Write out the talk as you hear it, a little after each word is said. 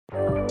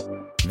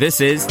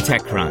This is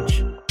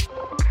TechCrunch.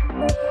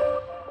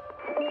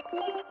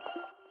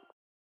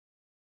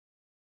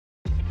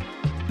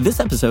 This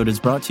episode is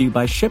brought to you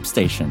by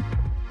ShipStation.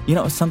 You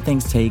know, some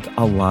things take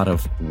a lot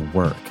of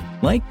work,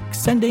 like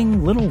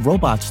sending little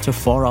robots to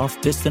far-off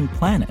distant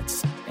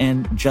planets.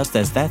 And just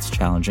as that's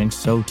challenging,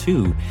 so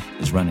too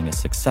is running a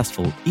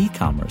successful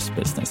e-commerce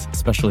business,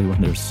 especially when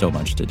there's so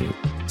much to do.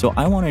 So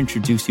I want to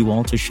introduce you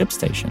all to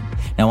ShipStation.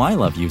 Now, I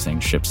love using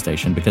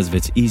ShipStation because of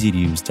its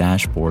easy-to-use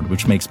dashboard,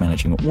 which makes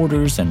managing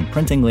orders and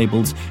printing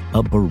labels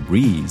a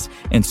breeze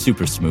and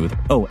super smooth.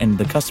 Oh, and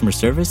the customer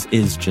service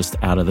is just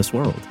out of this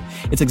world.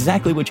 It's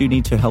exactly what you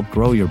need to help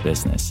grow your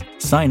business.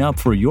 Sign up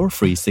for your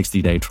free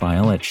 60-day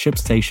trial at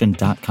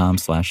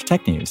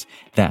shipstation.com/technews.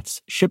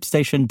 That's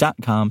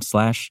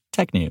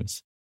shipstation.com/technews.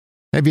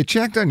 Have you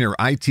checked on your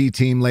IT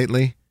team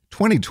lately?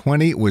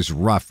 2020 was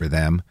rough for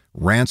them.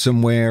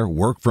 Ransomware,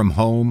 work from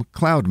home,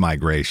 cloud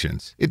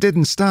migrations. It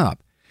didn't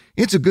stop.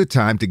 It's a good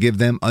time to give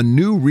them a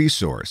new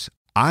resource,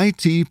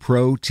 IT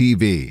Pro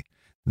TV.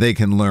 They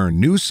can learn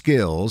new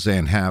skills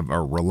and have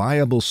a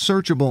reliable,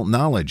 searchable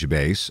knowledge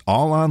base,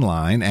 all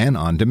online and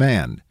on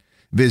demand.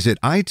 Visit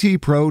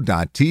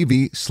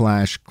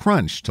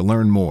itpro.tv/crunch to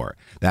learn more.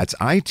 That's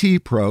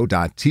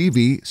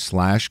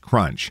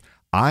itpro.tv/crunch.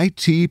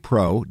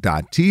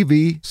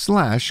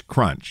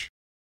 itpro.tv/crunch.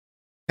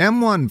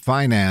 M1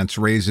 Finance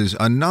raises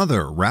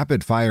another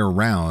rapid-fire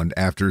round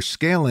after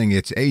scaling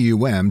its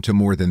AUM to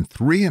more than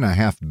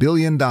 $3.5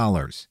 billion.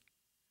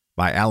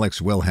 By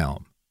Alex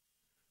Wilhelm.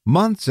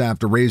 Months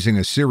after raising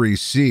a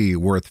Series C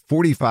worth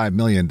 $45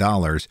 million,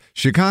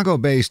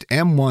 Chicago-based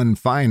M1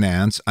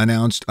 Finance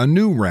announced a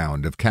new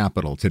round of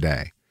capital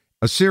today.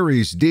 A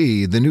Series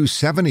D, the new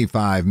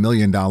 $75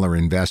 million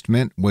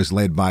investment, was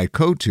led by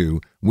Coatue,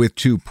 with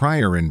two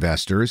prior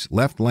investors,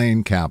 Left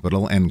Lane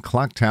Capital and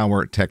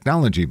Clocktower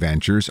Technology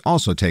Ventures,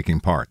 also taking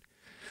part.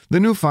 The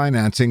new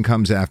financing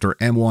comes after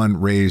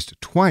M1 raised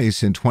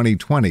twice in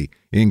 2020,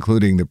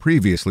 including the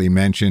previously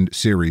mentioned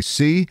Series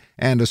C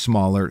and a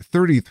smaller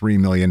 $33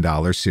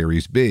 million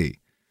Series B.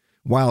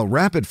 While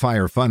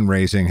rapid-fire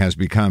fundraising has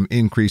become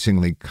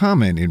increasingly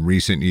common in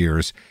recent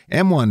years,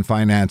 M1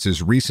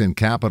 Finance's recent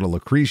capital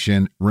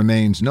accretion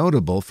remains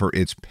notable for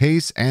its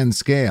pace and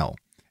scale.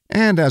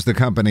 And as the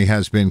company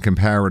has been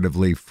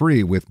comparatively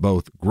free with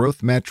both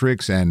growth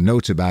metrics and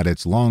notes about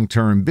its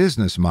long-term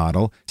business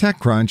model,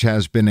 TechCrunch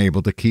has been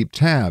able to keep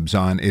tabs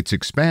on its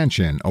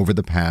expansion over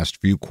the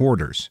past few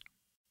quarters.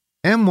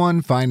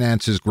 M1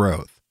 Finance's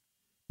growth.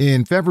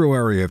 In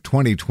February of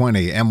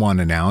 2020, M1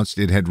 announced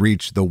it had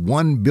reached the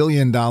 $1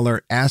 billion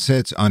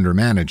Assets Under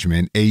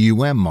Management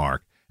AUM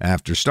mark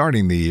after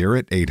starting the year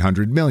at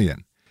 $800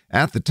 million.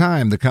 At the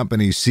time, the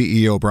company's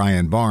CEO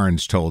Brian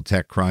Barnes told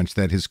TechCrunch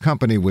that his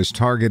company was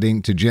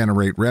targeting to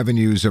generate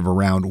revenues of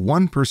around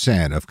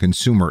 1% of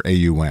consumer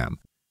AUM.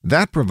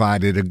 That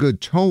provided a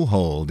good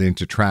toehold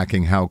into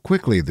tracking how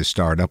quickly the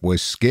startup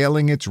was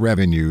scaling its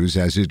revenues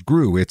as it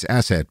grew its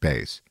asset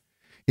base.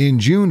 In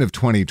June of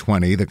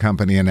 2020, the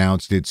company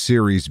announced its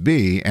Series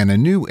B and a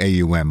new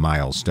AUM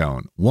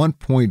milestone,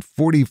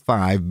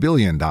 $1.45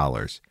 billion.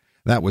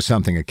 That was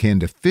something akin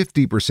to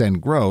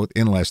 50% growth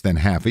in less than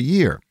half a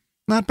year.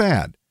 Not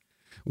bad.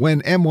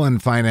 When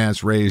M1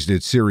 Finance raised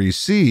its Series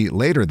C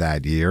later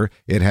that year,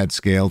 it had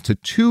scaled to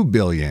 $2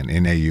 billion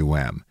in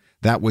AUM.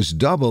 That was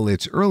double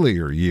its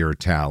earlier year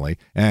tally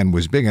and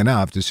was big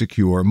enough to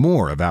secure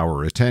more of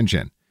our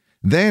attention.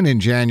 Then in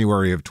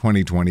January of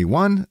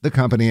 2021, the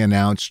company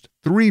announced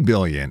 $3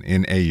 billion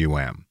in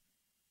AUM.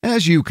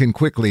 As you can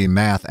quickly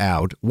math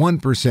out,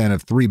 1%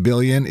 of $3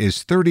 billion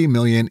is $30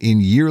 million in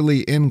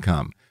yearly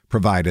income,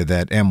 provided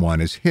that M1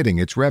 is hitting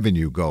its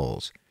revenue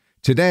goals.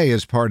 Today,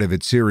 as part of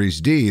its Series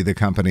D, the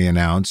company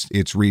announced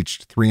it's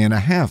reached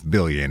 $3.5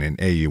 billion in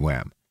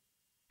AUM.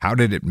 How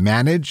did it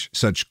manage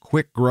such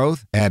quick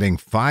growth, adding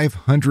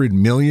 $500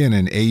 million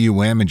in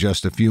AUM in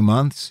just a few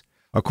months?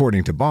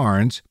 According to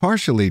Barnes,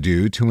 partially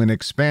due to an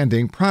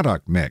expanding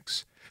product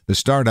mix. The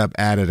startup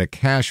added a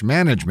cash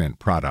management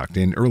product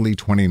in early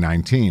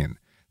 2019.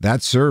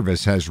 That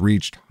service has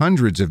reached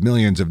hundreds of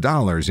millions of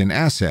dollars in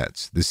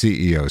assets, the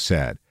CEO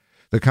said.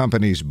 The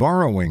company's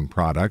borrowing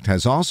product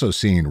has also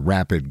seen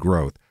rapid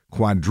growth,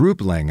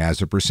 quadrupling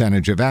as a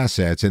percentage of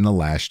assets in the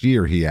last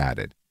year, he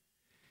added.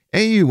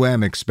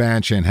 AUM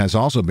expansion has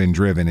also been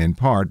driven in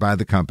part by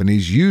the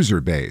company's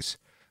user base.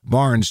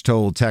 Barnes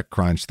told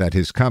TechCrunch that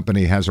his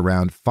company has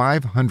around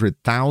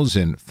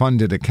 500,000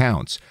 funded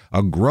accounts,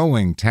 a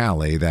growing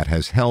tally that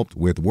has helped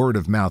with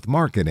word-of-mouth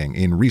marketing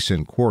in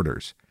recent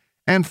quarters.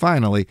 And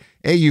finally,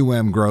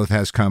 AUM growth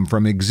has come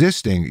from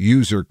existing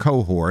user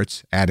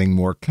cohorts adding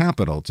more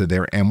capital to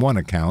their M1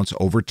 accounts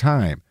over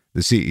time,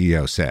 the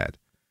CEO said.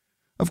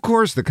 Of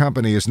course, the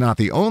company is not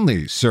the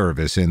only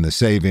service in the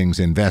savings,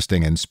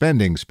 investing, and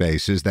spending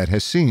spaces that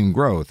has seen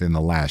growth in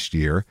the last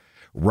year.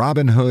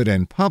 Robinhood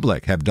and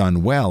Public have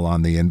done well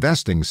on the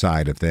investing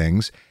side of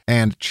things,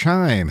 and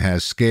Chime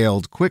has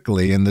scaled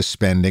quickly in the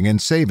spending and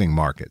saving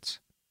markets.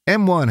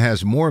 M1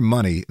 has more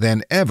money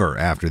than ever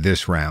after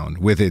this round,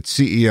 with its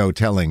CEO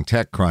telling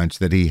TechCrunch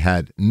that he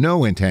had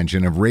no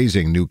intention of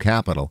raising new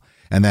capital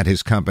and that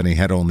his company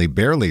had only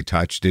barely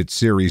touched its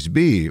Series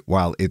B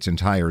while its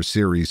entire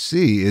Series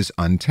C is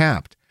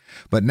untapped.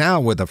 But now,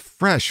 with a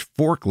fresh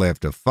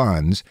forklift of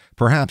funds,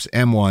 perhaps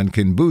M1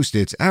 can boost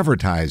its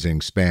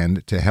advertising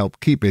spend to help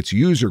keep its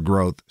user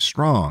growth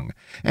strong.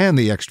 And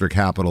the extra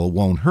capital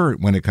won't hurt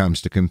when it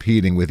comes to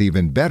competing with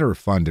even better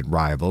funded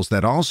rivals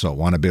that also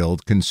want to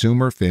build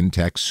consumer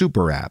fintech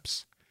super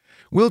apps.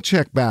 We'll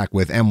check back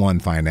with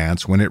M1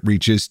 Finance when it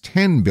reaches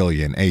 10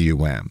 billion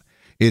AUM.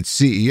 Its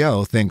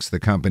CEO thinks the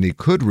company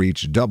could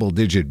reach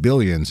double-digit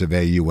billions of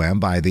AUM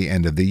by the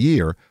end of the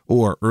year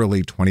or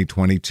early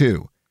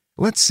 2022.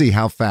 Let's see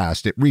how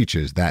fast it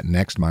reaches that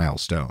next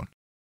milestone.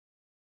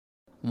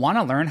 Want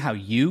to learn how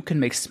you can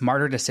make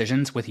smarter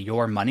decisions with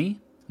your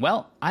money?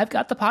 Well, I've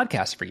got the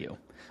podcast for you.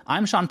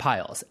 I'm Sean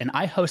Piles, and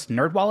I host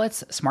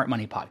NerdWallet's Smart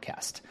Money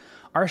Podcast.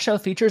 Our show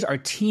features our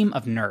team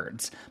of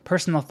nerds,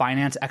 personal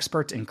finance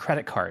experts in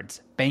credit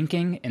cards,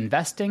 banking,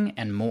 investing,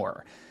 and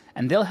more.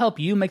 And they'll help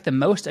you make the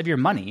most of your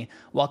money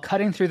while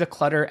cutting through the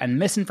clutter and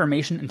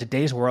misinformation in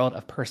today's world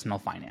of personal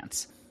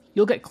finance.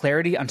 You'll get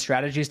clarity on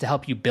strategies to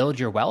help you build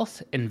your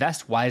wealth,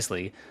 invest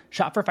wisely,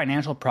 shop for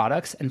financial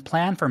products, and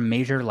plan for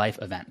major life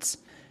events.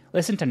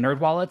 Listen to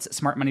NerdWallet's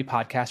Smart Money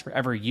Podcast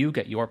wherever you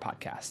get your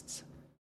podcasts.